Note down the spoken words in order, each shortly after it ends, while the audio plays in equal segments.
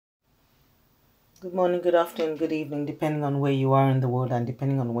Good morning, good afternoon, good evening, depending on where you are in the world and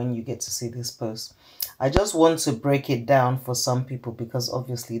depending on when you get to see this post. I just want to break it down for some people because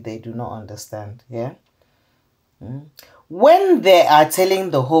obviously they do not understand. Yeah. When they are telling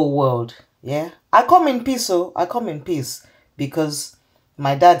the whole world, yeah, I come in peace, so I come in peace because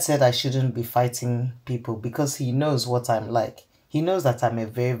my dad said I shouldn't be fighting people because he knows what I'm like. He knows that I'm a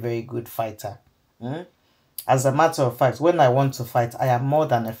very, very good fighter. As a matter of fact, when I want to fight, I am more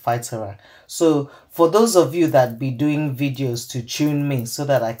than a fighter. So for those of you that be doing videos to tune me so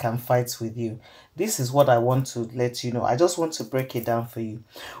that I can fight with you, this is what I want to let you know. I just want to break it down for you.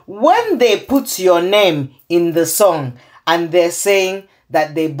 When they put your name in the song and they're saying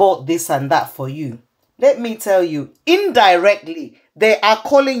that they bought this and that for you, let me tell you, indirectly, they are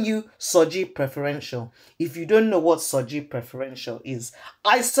calling you Soji Preferential. If you don't know what Soji Preferential is,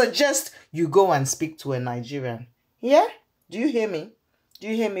 I suggest you go and speak to a Nigerian. Yeah? Do you hear me? Do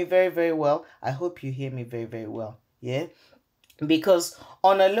you hear me very, very well? I hope you hear me very, very well. Yeah? Because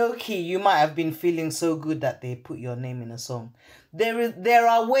on a low key, you might have been feeling so good that they put your name in a song. There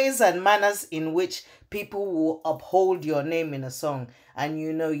are ways and manners in which people will uphold your name in a song and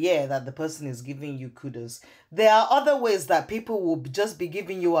you know, yeah, that the person is giving you kudos. There are other ways that people will just be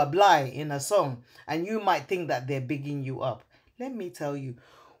giving you a blie in a song and you might think that they're bigging you up. Let me tell you,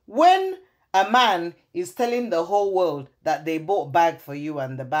 when a man is telling the whole world that they bought bag for you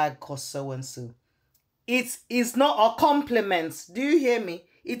and the bag cost so and so, it is not a compliment. Do you hear me?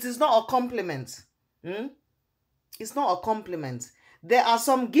 It is not a compliment. It's not a compliment. There are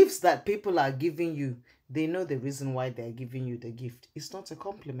some gifts that people are giving you. They know the reason why they're giving you the gift. It's not a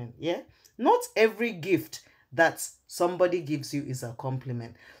compliment, yeah? Not every gift that somebody gives you is a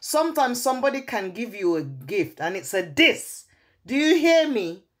compliment. Sometimes somebody can give you a gift and it's a diss. Do you hear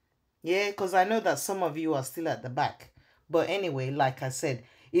me? Yeah, because I know that some of you are still at the back. But anyway, like I said,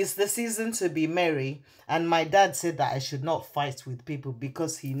 it's the season to be merry. And my dad said that I should not fight with people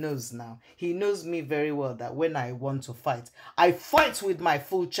because he knows now. He knows me very well that when I want to fight, I fight with my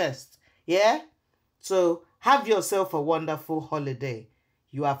full chest. Yeah? So have yourself a wonderful holiday.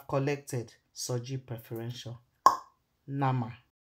 You have collected Soji Preferential. Nama.